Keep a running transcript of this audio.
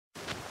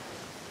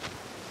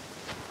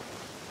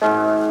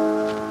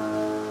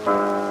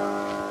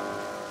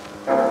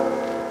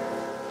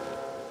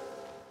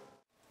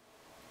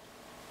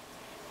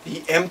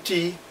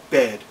empty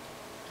bed.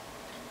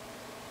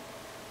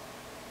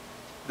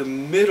 The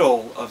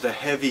middle of the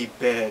heavy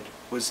bed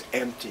was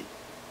empty.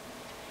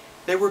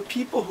 There were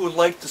people who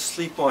liked to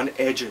sleep on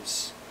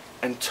edges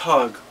and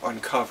tug on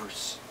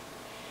covers.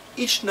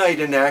 Each night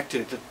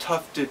enacted the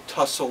tufted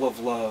tussle of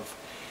love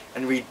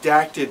and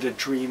redacted the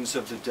dreams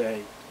of the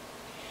day.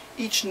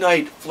 Each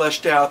night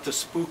fleshed out the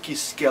spooky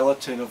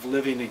skeleton of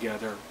living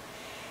together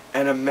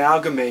and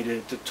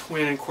amalgamated the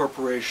twin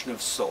incorporation of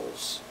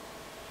souls.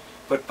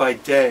 But by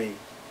day,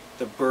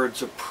 the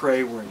birds of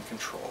prey were in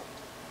control.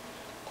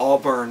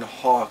 Auburn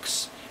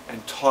hawks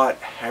and taut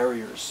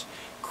harriers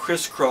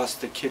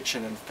crisscrossed the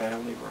kitchen and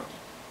family room.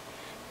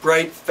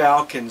 Bright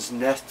falcons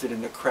nested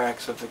in the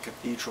cracks of the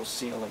cathedral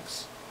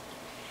ceilings.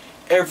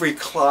 Every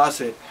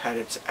closet had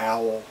its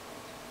owl.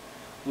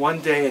 One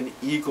day an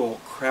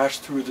eagle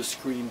crashed through the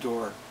screen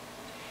door.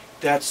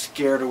 That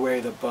scared away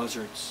the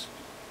buzzards.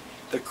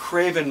 The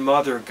craven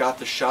mother got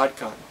the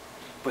shotgun,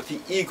 but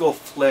the eagle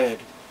fled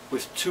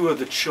with two of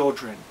the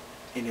children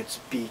in its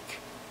beak.